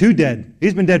 he's too dead.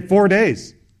 He's been dead 4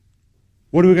 days.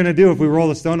 What are we going to do if we roll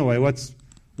the stone away? What's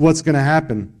going to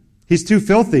happen? He's too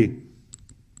filthy.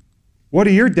 What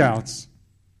are your doubts?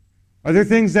 Are there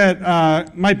things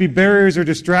that might be barriers or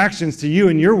distractions to you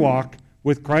in your walk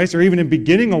with Christ, or even in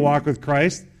beginning a walk with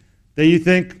Christ, that you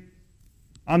think,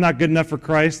 I'm not good enough for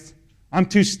Christ, I'm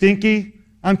too stinky,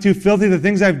 I'm too filthy, the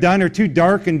things I've done are too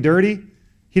dark and dirty,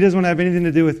 he doesn't want to have anything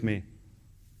to do with me?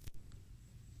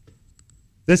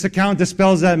 This account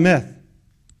dispels that myth,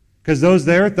 because those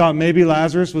there thought maybe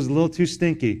Lazarus was a little too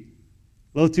stinky,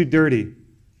 a little too dirty,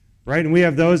 right? And we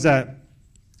have those that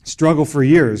struggle for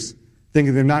years,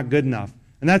 thinking they're not good enough.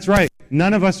 And that's right.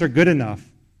 None of us are good enough.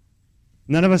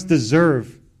 None of us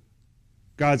deserve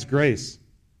God's grace.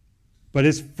 But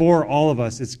it's for all of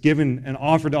us. It's given and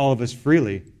offered to all of us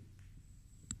freely.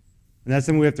 And that's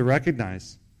something we have to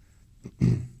recognize.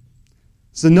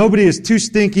 So nobody is too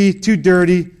stinky, too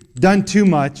dirty, done too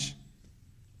much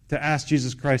to ask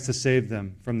Jesus Christ to save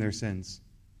them from their sins.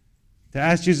 To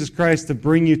ask Jesus Christ to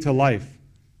bring you to life,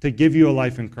 to give you a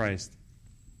life in Christ.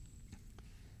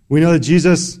 We know that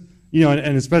Jesus,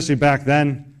 and especially back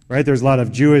then, right, there's a lot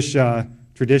of Jewish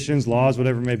traditions, laws,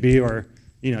 whatever it may be, or,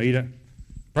 it's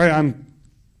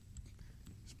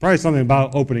probably something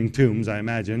about opening tombs, I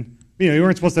imagine. You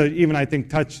weren't supposed to even, I think,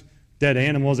 touch dead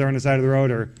animals that are on the side of the road,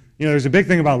 or, there's a big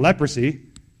thing about leprosy.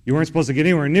 You weren't supposed to get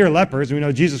anywhere near lepers. We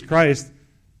know Jesus Christ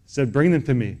said, bring them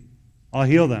to me. I'll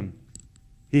heal them.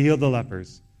 He healed the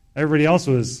lepers. Everybody else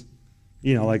was, I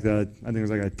think it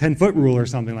was like a 10-foot rule or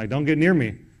something, like, don't get near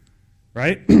me,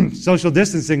 right? Social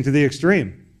distancing to the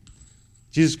extreme.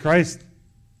 Jesus Christ,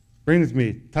 bring them to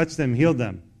me, touch them, heal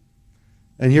them.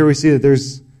 And here we see that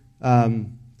there's,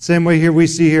 same way here we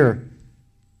see here,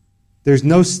 there's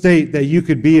no state that you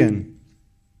could be in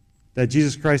that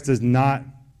Jesus Christ does not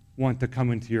want to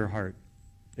come into your heart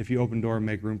if you open the door and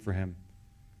make room for him.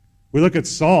 We look at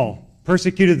Saul,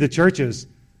 persecuted the churches,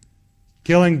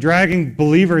 dragging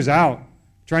believers out,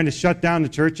 trying to shut down the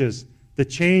churches. The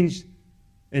change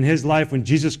in his life when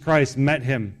Jesus Christ met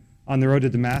him on the road to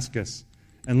Damascus.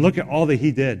 And look at all that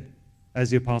he did as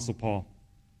the Apostle Paul.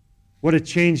 What a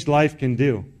changed life can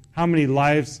do. How many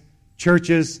lives,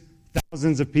 churches,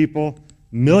 thousands of people,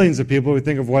 millions of people. We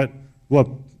think of what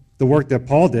the work that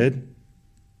Paul did.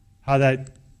 How that,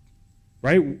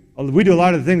 right? We do a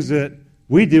lot of the things that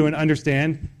we do and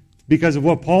understand because of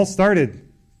what Paul started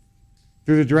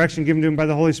through the direction given to him by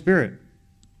the Holy Spirit.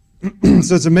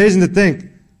 So it's amazing to think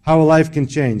how a life can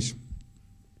change.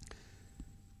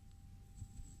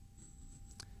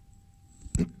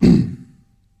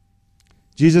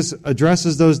 Jesus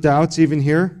addresses those doubts even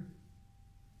here,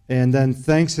 and then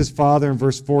thanks his Father in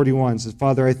verse 41. Says,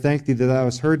 Father, I thank thee that thou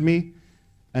hast heard me,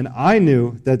 and I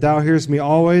knew that thou hearest me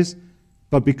always,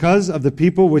 but because of the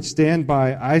people which stand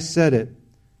by, I said it,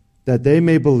 that they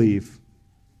may believe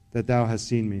that thou hast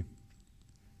seen me.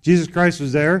 Jesus Christ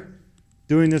was there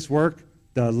doing this work,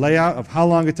 the layout of how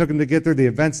long it took him to get there, the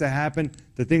events that happened,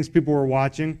 the things people were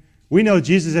watching. We know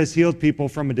Jesus has healed people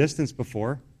from a distance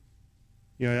before.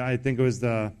 I think it was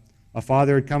a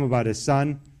father had come about his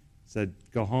son, said,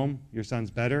 go home, your son's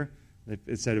better.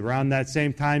 It said around that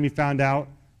same time he found out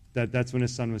that's when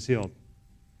his son was healed.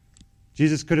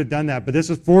 Jesus could have done that, but this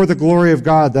was for the glory of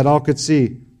God that all could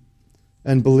see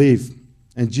and believe.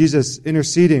 And Jesus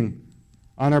interceding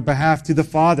on our behalf to the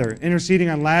Father, interceding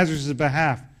on Lazarus'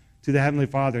 behalf to the Heavenly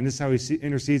Father. And this is how he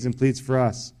intercedes and pleads for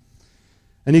us.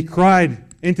 And he cried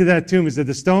into that tomb. He said,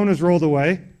 the stone was rolled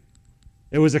away.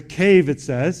 It was a cave, it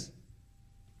says.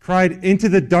 Cried into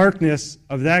the darkness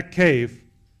of that cave,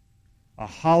 a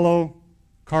hollow,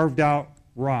 carved out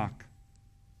rock.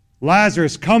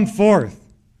 Lazarus, come forth.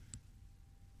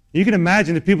 You can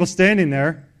imagine the people standing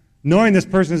there, knowing this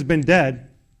person has been dead,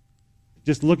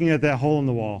 just looking at that hole in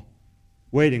the wall,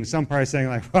 waiting. Some probably saying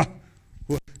like, well,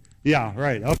 yeah,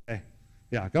 right, okay.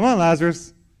 Yeah, come on,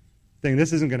 Lazarus. Thinking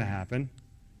this isn't going to happen.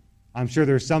 I'm sure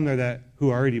there's some there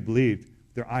who already believed,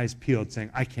 their eyes peeled, saying,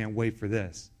 I can't wait for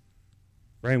this.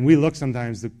 Right? And we look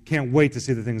sometimes, can't wait to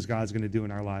see the things God's going to do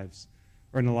in our lives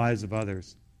or in the lives of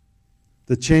others.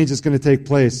 The change that's going to take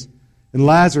place. And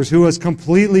Lazarus, who was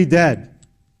completely dead,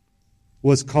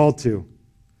 was called to.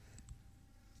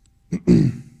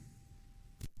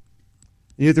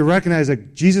 You have to recognize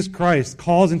that Jesus Christ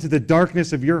calls into the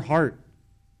darkness of your heart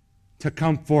to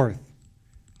come forth.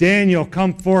 Daniel,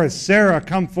 come forth. Sarah,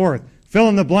 come forth. Fill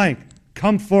in the blank.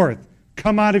 Come forth.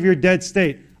 Come out of your dead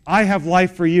state. I have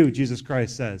life for you, Jesus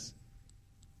Christ says.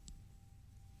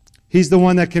 He's the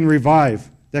one that can revive,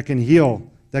 that can heal,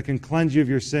 that can cleanse you of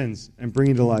your sins and bring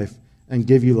you to life and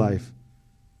give you life.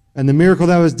 And the miracle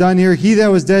that was done here, he that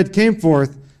was dead came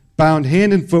forth, bound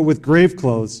hand and foot with grave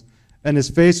clothes, and his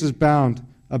face was bound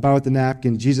about with the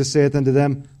napkin. Jesus saith unto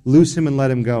them, loose him and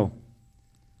let him go.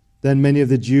 Then many of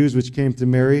the Jews which came to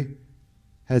Mary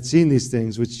had seen these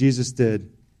things which Jesus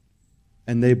did,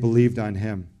 and they believed on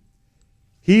him.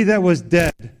 He that was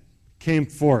dead came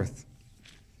forth.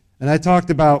 And I talked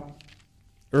about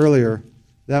earlier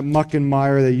that muck and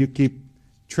mire that you keep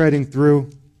treading through.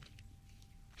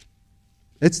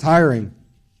 It's tiring.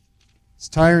 It's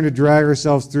tiring to drag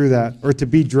ourselves through that, or to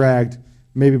be dragged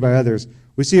maybe by others.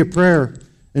 We see a prayer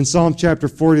in Psalm chapter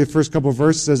 40, the first couple of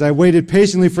verses says, I waited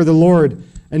patiently for the Lord,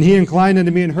 and he inclined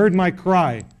unto me and heard my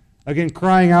cry. Again,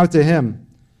 crying out to him.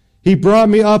 He brought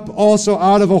me up also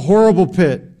out of a horrible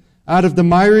pit, out of the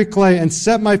miry clay, and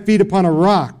set my feet upon a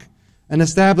rock, and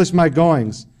established my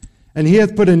goings. And he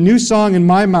hath put a new song in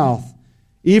my mouth,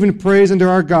 even praise unto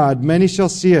our God. Many shall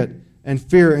see it, and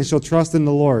fear, and shall trust in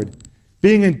the Lord.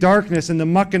 Being in darkness in the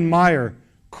muck and mire,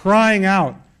 crying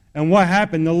out. And what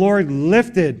happened? The Lord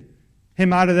lifted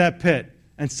him out of that pit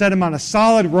and set him on a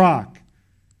solid rock.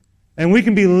 And we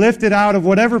can be lifted out of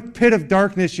whatever pit of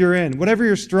darkness you're in, whatever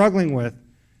you're struggling with.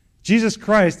 Jesus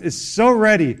Christ is so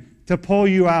ready to pull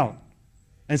you out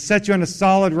and set you on a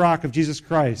solid rock of Jesus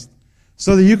Christ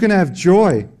so that you can have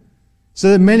joy,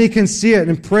 so that many can see it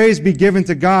and praise be given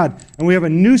to God. And we have a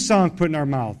new song put in our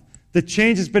mouth. The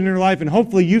change has been in your life, and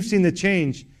hopefully you've seen the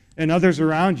change in others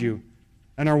around you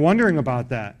and are wondering about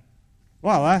that.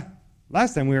 Well,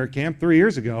 last time we were at camp 3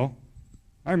 years ago,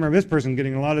 I remember this person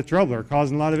getting in a lot of trouble or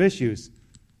causing a lot of issues.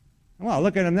 Well,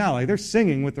 look at them now. Like they're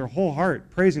singing with their whole heart,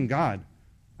 praising God.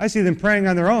 I see them praying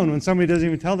on their own when somebody doesn't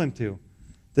even tell them to.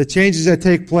 The changes that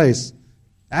take place.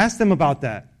 Ask them about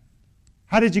that.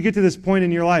 How did you get to this point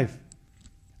in your life?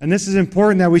 And this is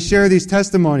important that we share these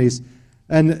testimonies.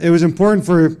 And it was important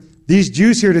for these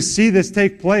Jews here to see this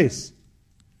take place.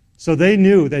 So they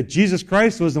knew that Jesus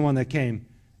Christ was the one that came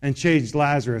and changed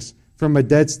Lazarus from a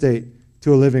dead state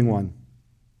to a living one.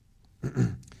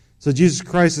 So Jesus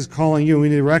Christ is calling you. We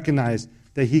need to recognize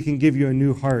that he can give you a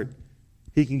new heart.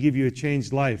 He can give you a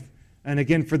changed life. And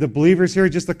again, for the believers here,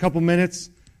 just a couple minutes,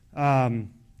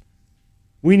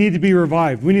 we need to be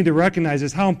revived. We need to recognize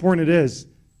this, how important it is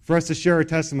for us to share our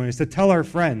testimonies, to tell our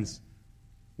friends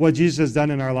what Jesus has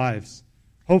done in our lives.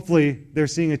 Hopefully, they're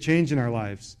seeing a change in our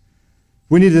lives.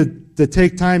 We need to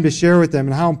take time to share with them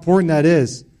and how important that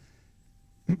is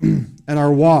in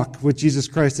our walk with Jesus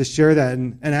Christ, to share that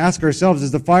and ask ourselves,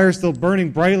 is the fire still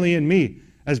burning brightly in me,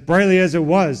 as brightly as it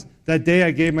was that day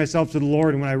I gave myself to the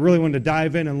Lord and when I really wanted to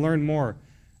dive in and learn more?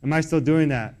 Am I still doing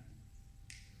that?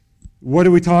 What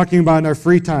are we talking about in our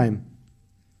free time?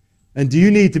 And do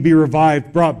you need to be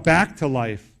revived, brought back to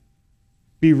life,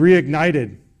 be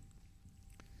reignited?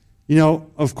 You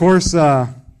know, of course,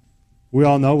 we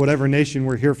all know, whatever nation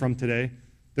we're here from today,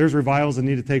 there's revivals that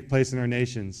need to take place in our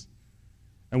nations.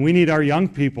 And we need our young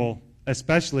people,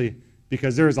 especially,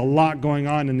 because there is a lot going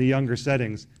on in the younger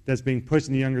settings that's being pushed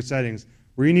in the younger settings,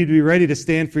 where you need to be ready to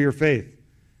stand for your faith,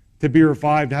 to be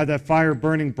revived, to have that fire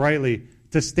burning brightly,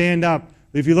 to stand up.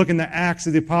 If you look in the Acts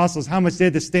of the Apostles, how much they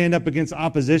had to stand up against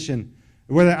opposition.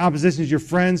 Whether that opposition is your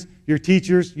friends, your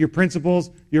teachers, your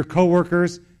principals, your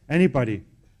co-workers, anybody.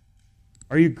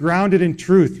 Are you grounded in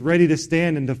truth, ready to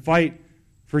stand and to fight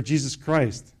for Jesus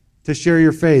Christ, to share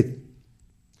your faith?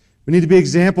 We need to be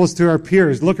examples to our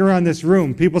peers. Look around this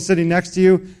room. People sitting next to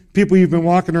you, people you've been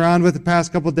walking around with the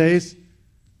past couple of days.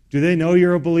 Do they know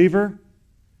you're a believer?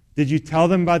 Did you tell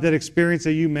them about that experience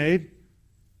that you made?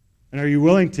 And are you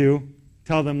willing to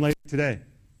tell them later today?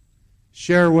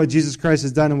 Share what Jesus Christ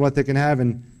has done and what they can have,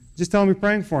 and just tell them you're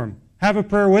praying for them. Have a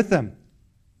prayer with them.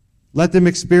 Let them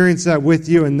experience that with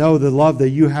you and know the love that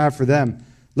you have for them.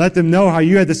 Let them know how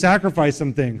you had to sacrifice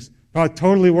some things, how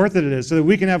totally worth it is, so that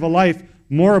we can have a life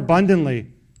more abundantly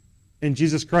in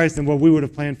Jesus Christ than what we would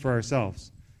have planned for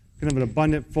ourselves. We can have an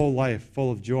abundant, full life,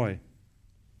 full of joy.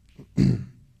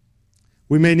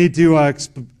 We may need to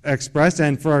express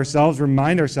and for ourselves,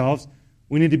 remind ourselves,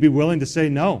 we need to be willing to say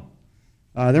no.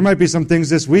 There might be some things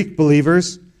this week,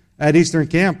 believers, at Eastern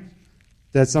Camp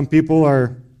that some people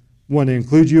want to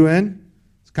include you in.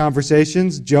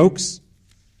 Conversations, jokes,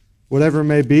 whatever it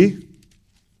may be.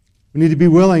 We need to be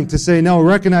willing to say no.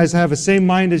 Recognize, have the same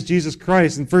mind as Jesus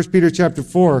Christ. In 1 Peter chapter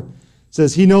 4, it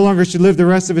says, he no longer should live the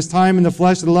rest of his time in the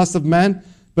flesh to the lust of men,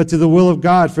 but to the will of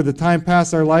God. For the time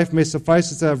past our life may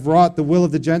suffice us to have wrought the will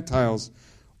of the Gentiles.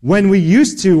 When we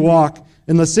used to walk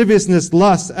in lasciviousness,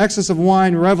 lust, excess of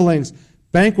wine, revelings,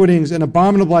 banquetings, and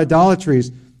abominable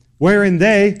idolatries, wherein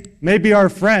they may be our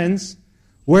friends,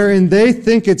 wherein they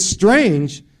think it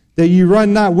strange that you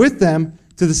run not with them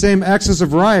to the same excess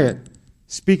of riot,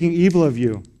 speaking evil of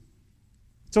you.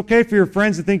 It's okay for your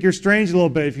friends to think you're strange a little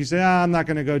bit. If you say, I'm not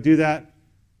going to go do that,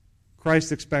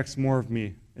 Christ expects more of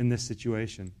me in this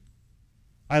situation.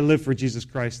 I live for Jesus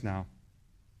Christ now.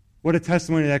 What a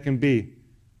testimony that can be,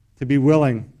 to be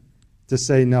willing to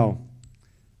say no.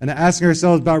 And asking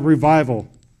ourselves about revival.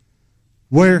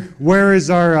 Where is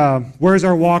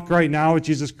our walk right now with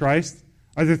Jesus Christ?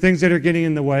 Are there things that are getting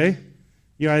in the way?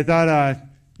 You know, I thought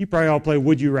you probably all play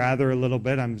Would You Rather a little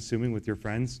bit, I'm assuming, with your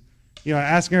friends. You know,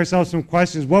 asking ourselves some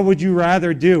questions. What would you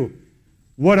rather do?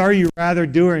 What are you rather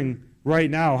doing right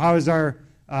now? How is our,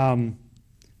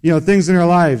 things in our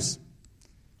lives?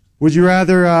 Would you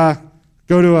rather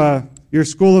go to your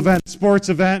school event, sports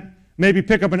event, maybe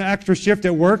pick up an extra shift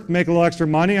at work, make a little extra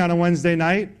money on a Wednesday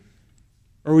night?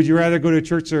 Or would you rather go to a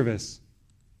church service?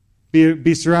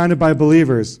 Be surrounded by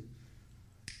believers?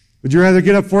 Would you rather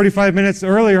get up 45 minutes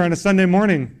earlier on a Sunday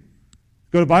morning,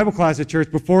 go to Bible class at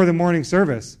church before the morning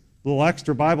service, a little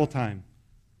extra Bible time?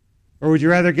 Or would you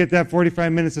rather get that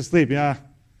 45 minutes of sleep? Yeah,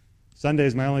 Sunday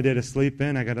is my only day to sleep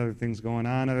in. I got other things going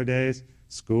on other days,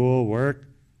 school, work.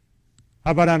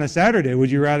 How about on a Saturday?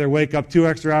 Would you rather wake up 2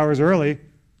 extra hours early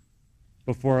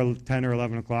before 10 or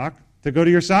 11 o'clock to go to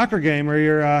your soccer game or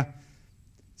your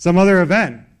some other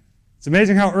event? It's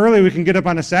amazing how early we can get up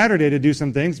on a Saturday to do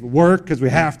some things, work because we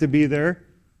have to be there,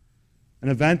 an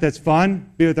event that's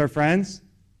fun, be with our friends.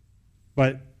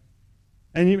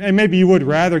 And maybe you would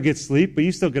rather get sleep, but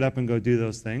you still get up and go do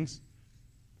those things.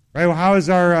 Right? Well, how is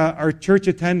our church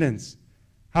attendance?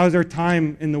 How is our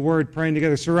time in the Word, praying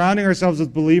together, surrounding ourselves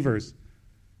with believers?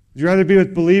 Would you rather be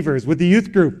with believers, with the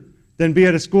youth group, than be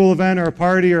at a school event or a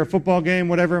party or a football game,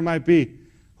 whatever it might be?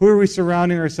 Who are we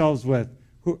surrounding ourselves with?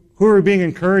 Who are we being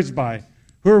encouraged by?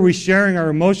 Who are we sharing our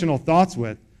emotional thoughts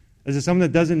with? Is it someone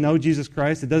that doesn't know Jesus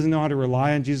Christ, that doesn't know how to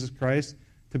rely on Jesus Christ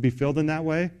to be filled in that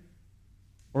way?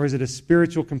 Or is it a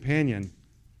spiritual companion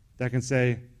that can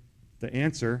say, the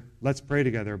answer, let's pray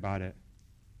together about it.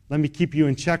 Let me keep you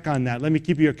in check on that. Let me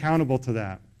keep you accountable to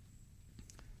that.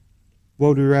 What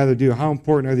would we rather do? How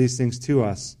important are these things to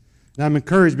us? And I'm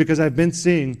encouraged because I've been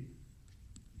seeing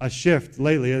a shift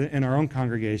lately in our own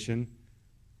congregation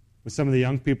with some of the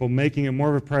young people making it more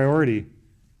of a priority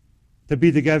to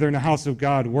be together in the house of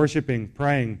God, worshiping,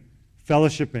 praying,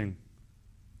 fellowshipping,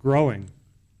 growing.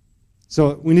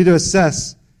 So we need to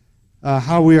assess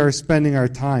how we are spending our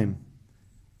time.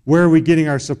 Where are we getting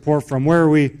our support from? Would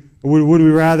we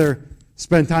rather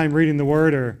spend time reading the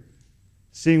Word or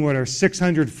seeing what our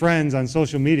 600 friends on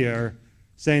social media are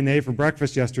saying they ate for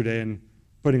breakfast yesterday and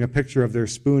putting a picture of their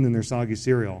spoon and their soggy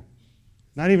cereal?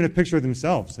 Not even a picture of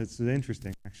themselves. It's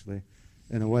interesting, actually,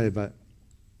 in a way. But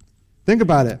think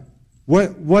about it.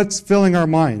 What's filling our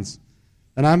minds?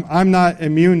 And I'm not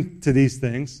immune to these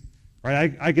things.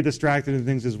 Right? I get distracted in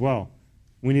things as well.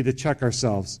 We need to check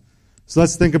ourselves. So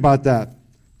let's think about that.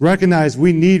 Recognize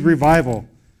we need revival.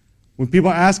 When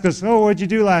people ask us, oh, what'd you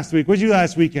do last week? What'd you do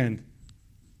last weekend?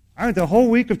 I went the whole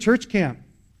week of church camp.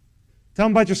 Tell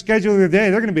them about your schedule of your day.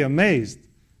 They're going to be amazed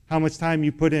how much time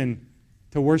you put in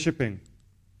to worshiping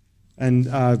and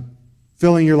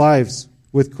filling your lives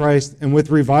with Christ and with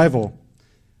revival.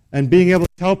 And being able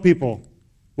to tell people,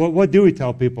 what do we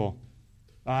tell people?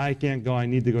 I can't go, I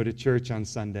need to go to church on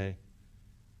Sunday.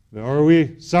 Or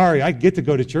sorry, I get to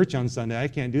go to church on Sunday. I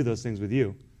can't do those things with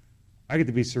you. I get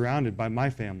to be surrounded by my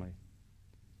family.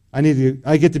 I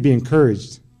get to be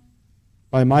encouraged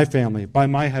by my family, by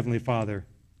my Heavenly Father,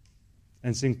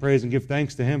 and sing praise and give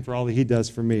thanks to Him for all that He does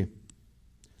for me.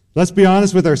 Let's be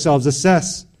honest with ourselves.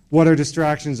 Assess what our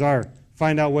distractions are.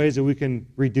 Find out ways that we can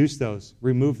reduce those,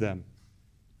 remove them.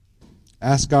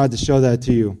 Ask God to show that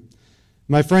to you.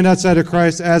 My friend outside of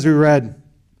Christ, as we read,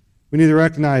 we need to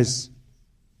recognize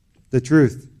the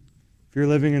truth. If you're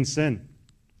living in sin,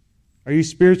 are you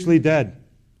spiritually dead?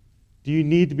 Do you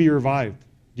need to be revived?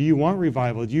 Do you want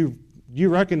revival? Do you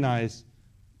recognize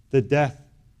the death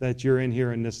that you're in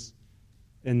here in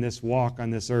this walk on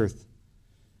this earth?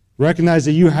 Recognize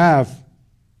that you have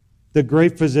the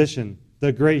great physician,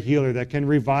 the great healer that can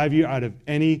revive you out of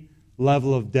any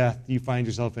level of death you find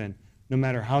yourself in, no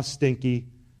matter how stinky,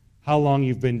 how long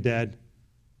you've been dead.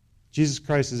 Jesus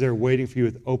Christ is there waiting for you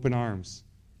with open arms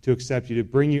to accept you, to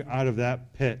bring you out of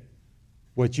that pit,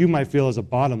 what you might feel is a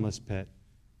bottomless pit.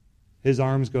 His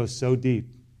arms go so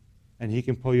deep, and He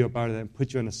can pull you up out of that and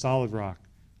put you on a solid rock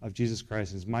of Jesus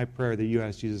Christ. It's my prayer that you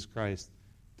ask Jesus Christ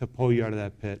to pull you out of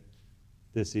that pit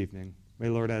this evening. May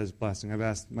the Lord add His blessing. I've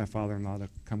asked my father-in-law to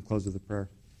come close with a prayer.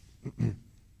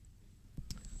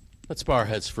 Let's bow our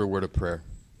heads for a word of prayer.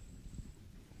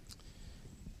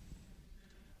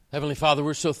 Heavenly Father,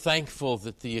 we're so thankful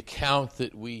that the account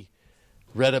that we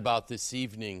read about this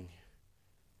evening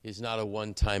is not a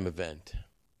one-time event.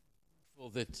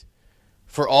 That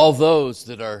for all those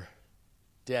that are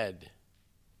dead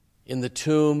in the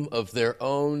tomb of their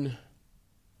own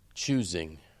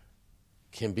choosing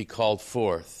can be called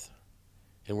forth.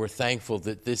 And we're thankful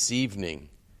that this evening,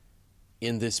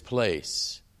 in this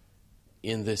place,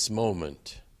 in this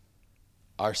moment,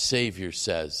 our Savior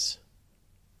says,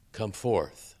 come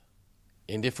forth.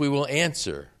 And if we will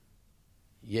answer,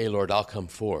 yea, Lord, I'll come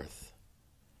forth,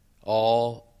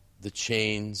 all the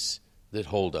chains that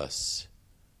hold us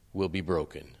will be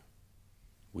broken.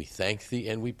 We thank Thee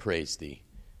and we praise Thee.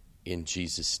 In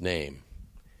Jesus' name,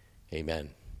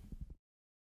 amen.